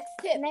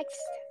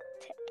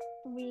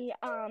 We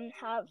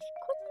have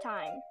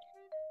QuickTime.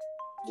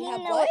 Do you know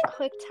what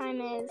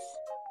QuickTime is?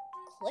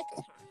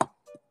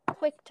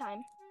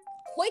 QuickTime.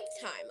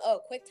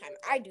 Oh, QuickTime.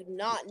 I do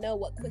not know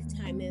what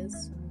QuickTime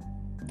is.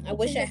 I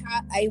wish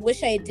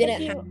I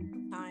didn't have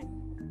time,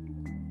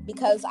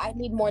 because I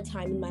need more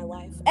time in my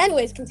life.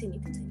 Anyways,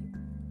 continue.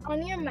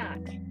 On your Mac,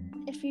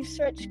 if you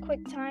search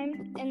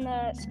QuickTime in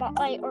the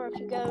Spotlight, or if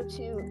you go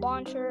to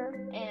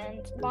Launcher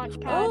and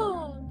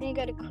Launchpad, and you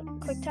go to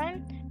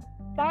QuickTime,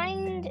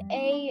 find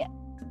a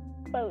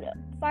video.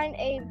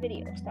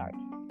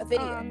 A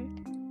video.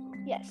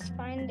 Yes,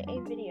 find a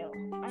video.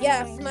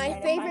 Yes, my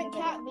favorite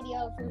cat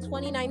video from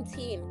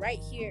 2019, right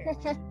here.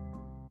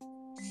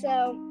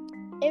 So,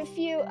 if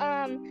you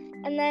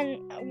and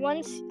then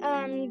once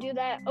you do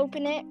that,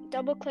 open it,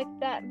 double click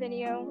that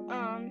video,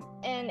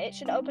 and it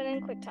should open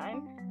in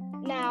QuickTime.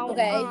 Now,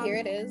 here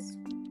it is.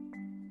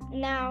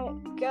 Now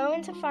go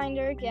into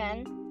Finder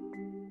again.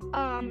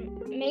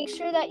 Make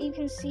sure that you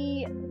can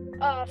see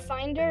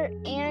Finder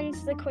and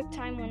the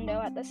QuickTime window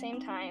at the same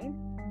time.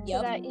 Yep.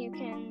 So that you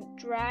can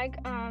drag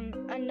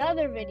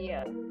another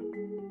video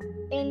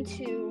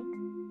into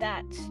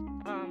that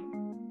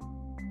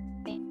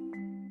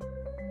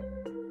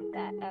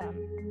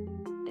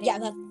yeah,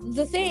 that's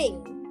the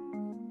thing.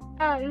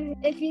 All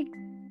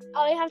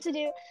you have to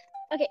do,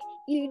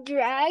 you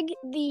drag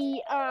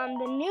the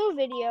new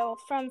video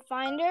from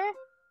Finder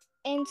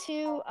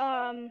into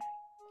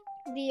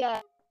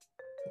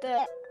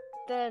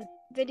the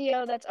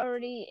video that's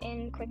already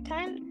in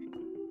QuickTime,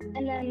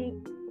 and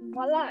then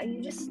voila,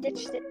 you just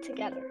stitched it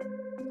together.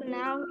 So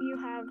now you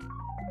have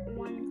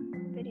one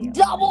video.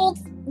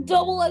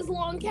 Double as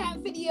long cat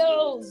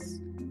videos.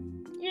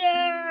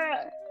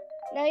 Yeah.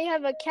 Now you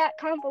have a cat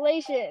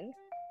compilation.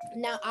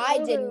 Now I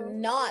did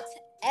not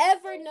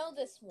ever know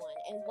this one,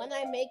 and when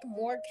I make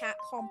more cat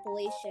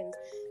compilations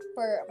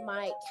for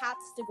my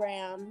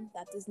Catstagram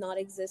that does not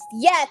exist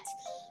yet,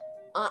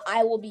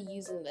 I will be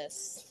using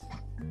this.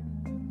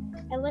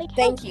 I like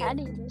how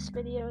catty this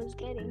video is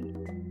getting.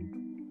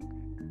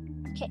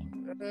 Okay.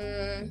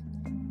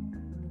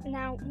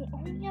 Now we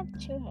only have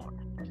 2 more,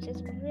 which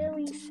is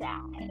really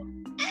sad.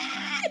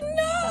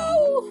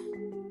 No!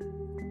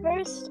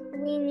 First,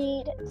 we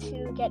need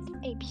to get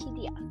a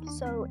PDF.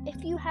 So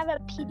if you have a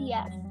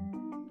PDF,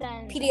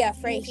 then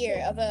PDF right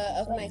here of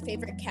my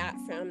favorite cat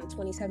from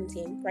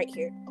 2017, right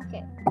here.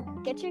 Okay.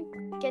 Get your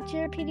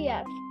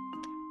PDF.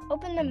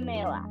 Open the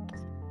Mail app.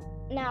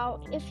 Now,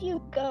 if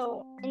you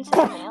go into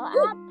the Mail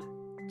app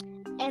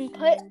and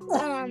put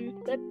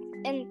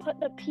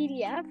the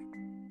PDF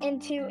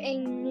into a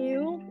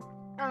new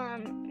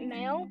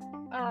email,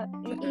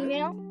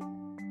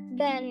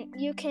 then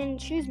you can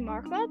choose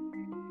markup,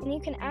 and you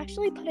can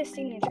actually put a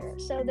signature.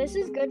 So this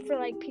is good for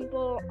like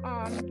people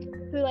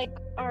who like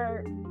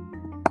are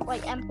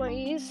like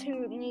employees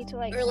who need to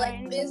like, or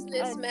like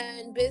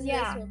businessmen,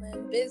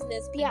 businesswomen,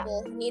 business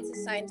people who need to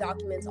sign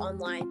documents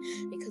online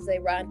because they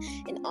run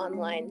an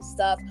online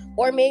stuff.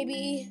 Or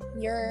maybe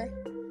you're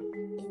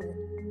in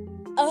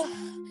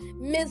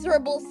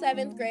miserable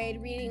 7th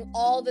grade reading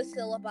all the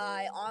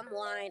syllabi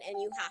online and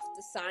you have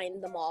to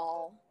sign them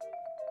all.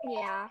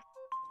 Yeah.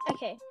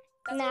 Okay.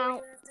 That's now,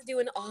 what we're gonna have to do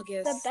in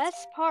August. The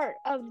best part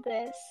of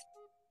this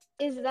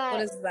is that...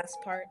 What is the best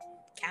part?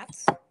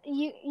 Cats?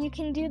 You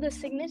can do the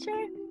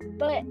signature,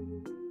 but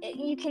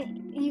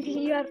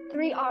you have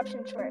 3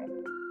 options for it.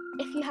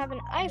 If you have an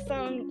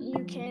iPhone,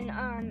 you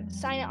can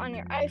sign it on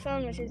your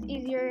iPhone, which is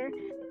easier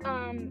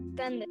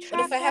than the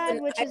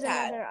trackpad, which is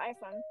another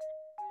iPhone.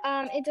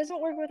 It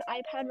doesn't work with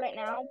iPad right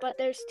now, but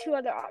there's 2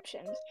 other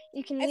options.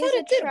 You can use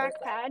a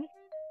trackpad,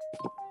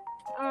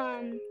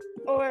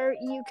 or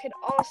you could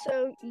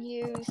also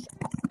use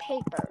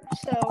paper.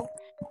 So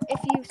if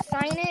you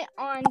sign it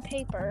on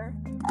paper,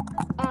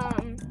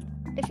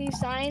 if you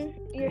sign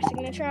your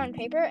signature on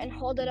paper and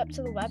hold it up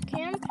to the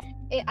webcam,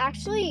 it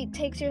actually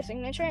takes your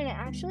signature and it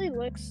actually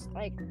looks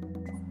like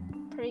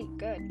pretty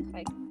good.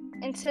 Like,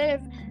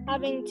 instead of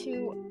having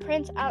to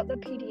print out the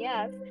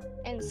PDF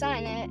and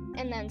sign it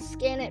and then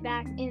scan it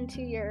back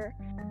into your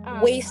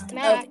waste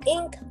Mac. of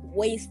ink,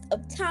 waste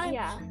of time,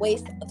 Yeah.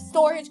 waste of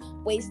storage,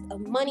 waste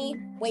of money,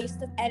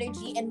 waste of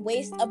energy, and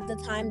waste of the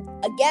time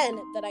again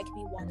that I could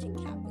be watching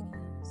cat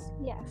videos.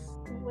 Yes,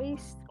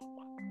 waste.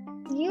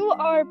 You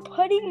are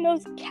putting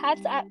those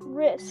cats at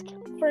risk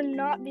for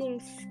not being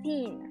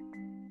seen.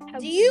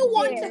 Do you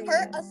want to dare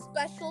hurt you. a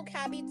special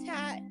tabby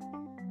cat?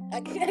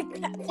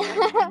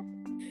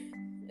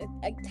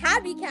 A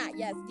tabby cat,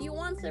 yes. Do you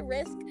want to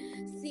risk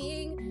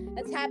seeing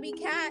a tabby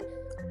cat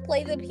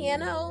play the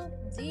piano?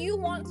 Do you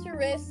want to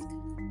risk?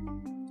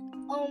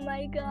 Oh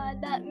my god,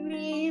 that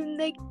meme,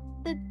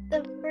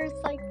 the first,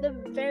 the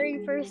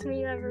very first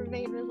meme I ever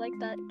made was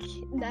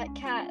that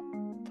cat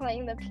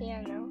playing the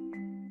piano.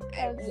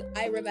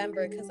 I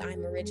remember because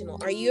I'm original.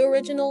 Are you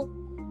original?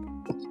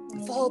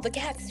 Follow the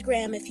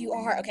Catstagram if you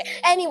are. Okay.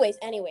 Anyways.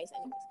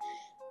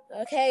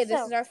 Okay, this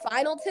is our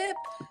final tip.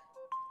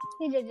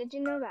 Did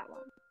you know that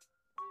one?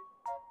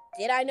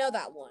 Did I know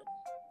that one?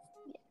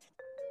 Yes.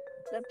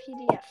 The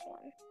PDF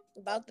one.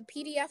 About the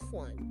PDF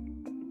one.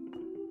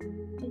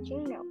 Did you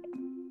know it?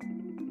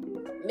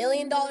 $1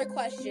 million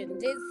question.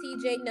 Did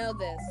CJ know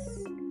this?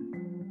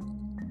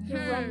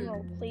 Drum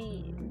roll,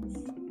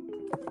 please.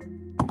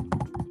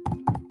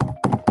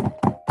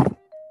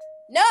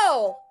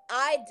 No,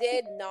 I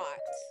did not.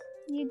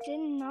 You did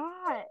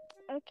not.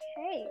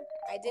 Okay.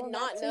 I did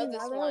not know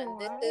this one.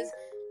 This is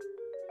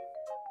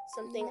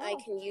something I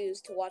can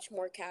use to watch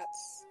more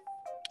cats.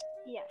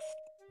 Yes.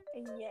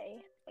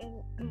 Yay.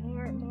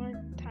 More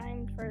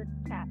time for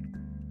cats.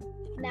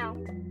 Now,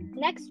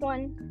 next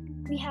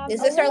one, we have.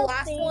 Is this our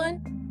last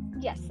one?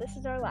 Yes, this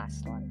is our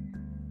last one.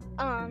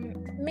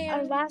 Man.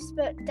 Our last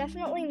but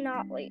definitely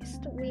not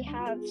least, we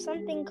have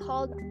something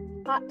called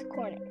hot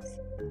corners.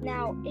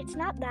 Now, it's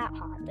not that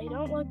hot. They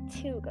don't look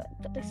too good,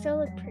 but they still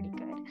look pretty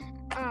good.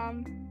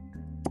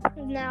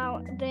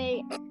 Now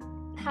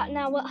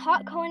what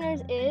hot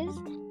corners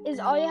is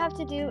all you have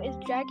to do is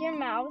drag your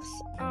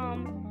mouse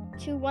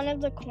to one of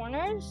the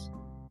corners,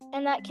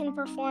 and that can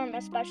perform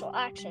a special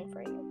action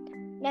for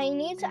you. Now you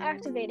need to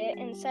activate it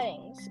in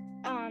settings.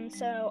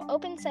 So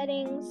open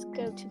settings,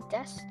 go to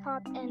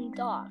desktop and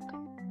dock,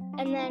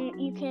 and then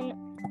you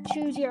can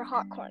choose your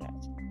hot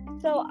corners.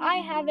 So I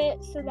have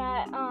it so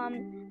that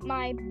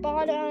my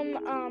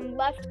bottom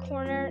left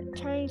corner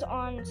turns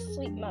on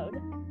sleep mode.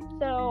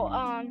 So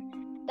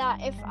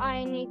that if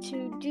I need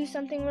to do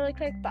something really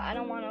quick, but I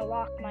don't want to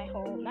lock my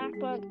whole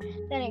MacBook,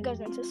 then it goes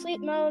into sleep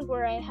mode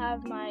where I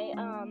have my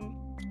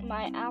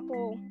my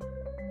Apple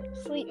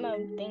sleep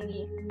mode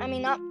thingy. I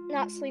mean,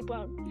 not sleep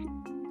mode.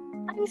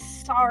 I'm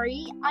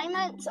sorry. I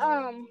meant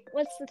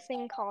what's the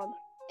thing called?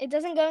 It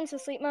doesn't go into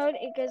sleep mode.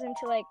 It goes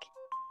into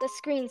the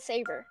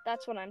screensaver.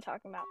 That's what I'm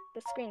talking about.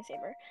 The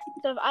screensaver.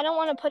 So if I don't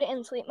want to put it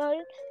in sleep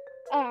mode,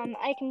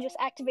 I can just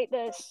activate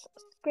the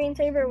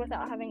screensaver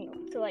without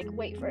having to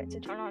wait for it to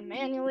turn on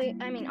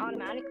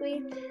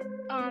automatically.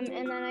 And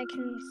then I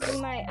can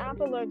see my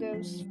Apple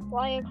logos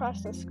fly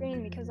across the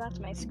screen because that's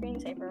my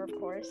screensaver, of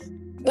course.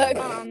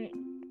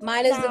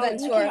 Mine is the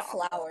Ventura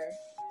flower.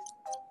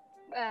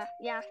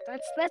 Yeah,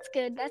 that's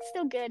good. That's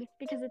still good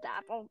because it's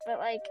Apple. But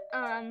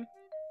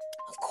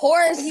of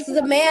course,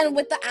 the man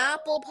with the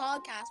Apple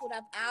podcast would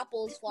have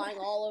apples flying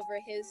all over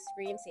his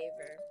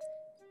screensaver.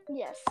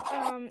 Yes.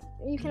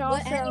 You can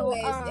also. But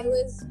anyways, it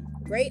was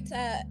great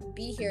to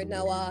be here,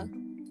 Noah.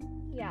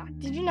 Yeah.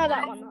 Did you know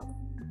that one though?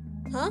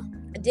 Huh?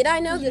 Did I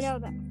know this? You know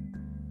that?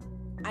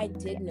 I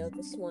did know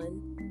this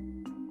one.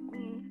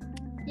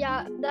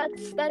 Yeah,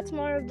 that's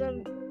more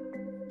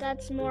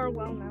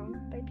well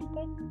known by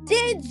people.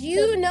 Did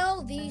you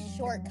know these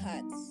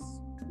shortcuts?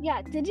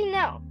 Yeah. Did you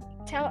know?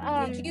 Tell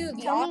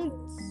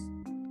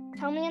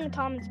me in the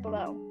comments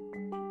below.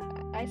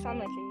 I sound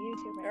like a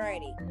YouTuber.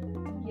 Alrighty.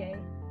 Yay.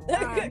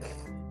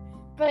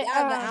 But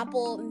yeah, the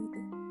Apple.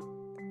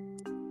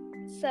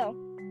 So,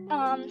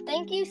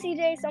 thank you,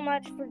 CJ, so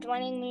much for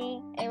joining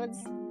me. It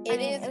was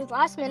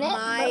last minute,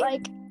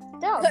 but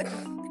still.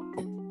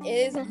 It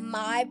is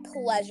my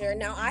pleasure.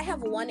 Now, I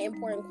have one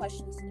important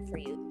question for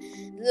you.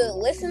 The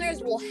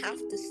listeners will have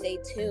to stay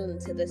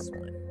tuned to this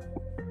one.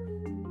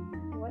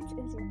 What is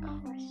your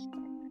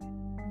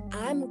question?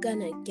 I'm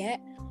gonna get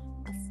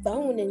a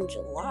phone in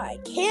July.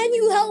 Can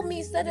you help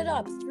me set it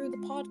up through the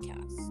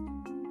podcast?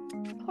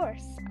 Of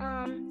course.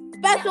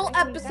 Special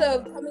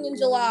episode coming in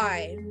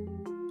July,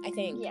 I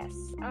think. Yes.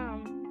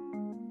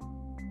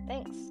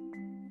 Thanks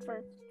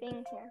for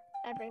being here,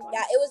 everyone.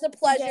 Yeah, it was a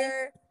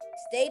pleasure. CJ,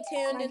 stay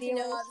tuned and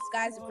know this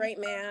guy's a great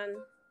man.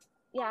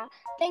 Yeah.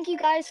 Thank you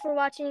guys for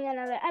watching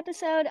another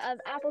episode of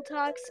Apple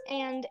Talks.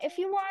 And if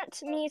you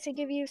want me to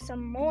give you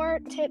some more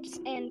tips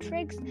and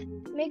tricks,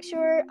 make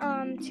sure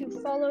to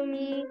follow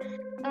me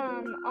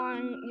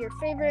on your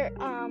favorite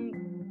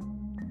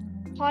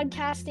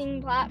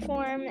podcasting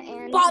platform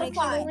and make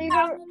sure to leave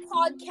Apple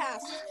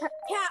Podcast,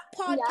 Cat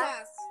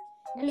Podcast.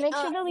 And make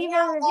sure to leave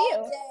a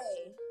review.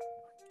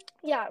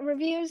 Yeah,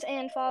 reviews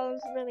and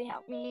follows really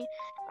help me.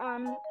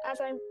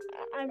 As I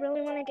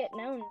really want to get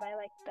known by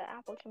the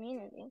Apple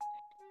community.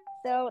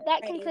 So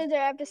that concludes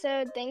our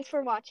episode. Thanks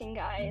for watching,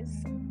 guys.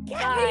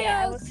 Bye.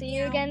 I will see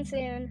you again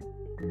soon.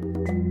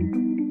 Bye.